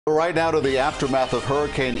Right now to the aftermath of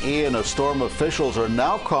Hurricane Ian, a storm officials are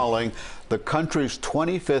now calling the country's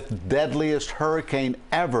 25th deadliest hurricane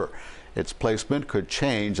ever. Its placement could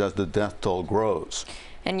change as the death toll grows.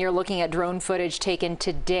 And you're looking at drone footage taken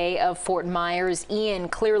today of Fort Myers. Ian,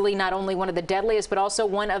 clearly not only one of the deadliest, but also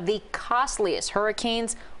one of the costliest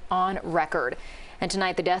hurricanes on record. And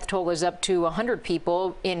tonight the death toll is up to 100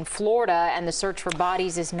 people in Florida, and the search for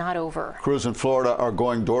bodies is not over. Crews in Florida are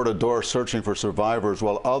going door to door searching for survivors,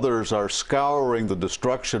 while others are scouring the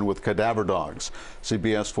destruction with cadaver dogs.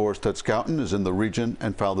 CBS 4's Ted Scouten is in the region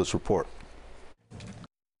and filed this report.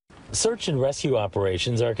 Search and rescue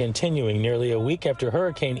operations are continuing nearly a week after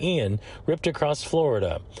Hurricane Ian ripped across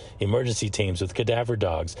Florida. Emergency teams with cadaver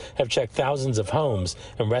dogs have checked thousands of homes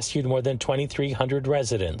and rescued more than 2,300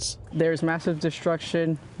 residents. There's massive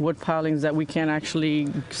destruction, wood pilings that we can't actually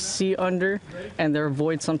see under, and there are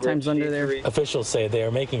voids sometimes under there. Officials say they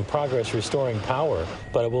are making progress restoring power,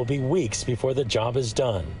 but it will be weeks before the job is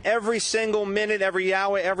done. Every single minute, every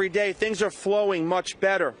hour, every day, things are flowing much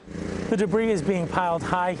better. The debris is being piled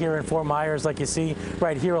high here in Fort Myers, like you see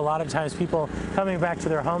right here. A lot of times people coming back to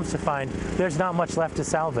their homes to find there's not much left to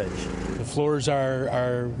salvage. The floors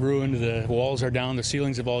are ruined, the walls are down, the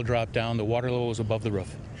ceilings have all dropped down, the water level is above the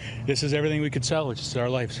roof. This is everything we could salvage. It's our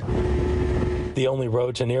lives. The only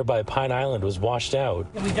road to nearby Pine Island was washed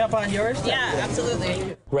out. Can we jump on yours? Yeah,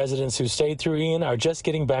 absolutely. Residents who stayed through Ian are just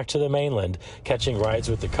getting back to the mainland, catching rides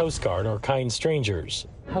with the Coast Guard or kind strangers.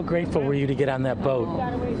 How grateful were you to get on that boat?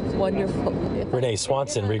 Wonderful. Renee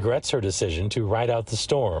Swanson regrets her decision to ride out the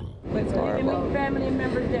storm. It's horrible. Family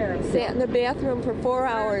members there. Sat in the bathroom for 4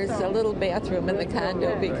 hours, a little bathroom in the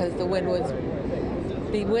condo, because the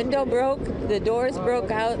the window broke, the doors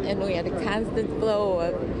broke out, and we had a constant flow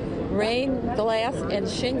of rain, glass, and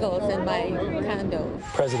shingles in my condo.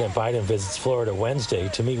 President Biden visits Florida Wednesday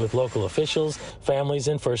to meet with local officials, families,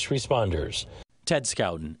 and first responders. Ted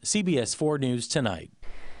Scouten, CBS 4 News Tonight.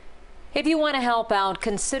 If you want to help out,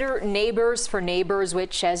 consider Neighbors for Neighbors,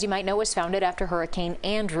 which, as you might know, was founded after Hurricane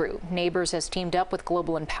Andrew. Neighbors has teamed up with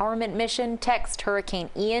Global Empowerment Mission. Text Hurricane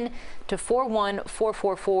Ian to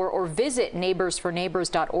 41444 or visit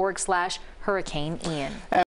neighborsforneighbors.org/Hurricane Ian.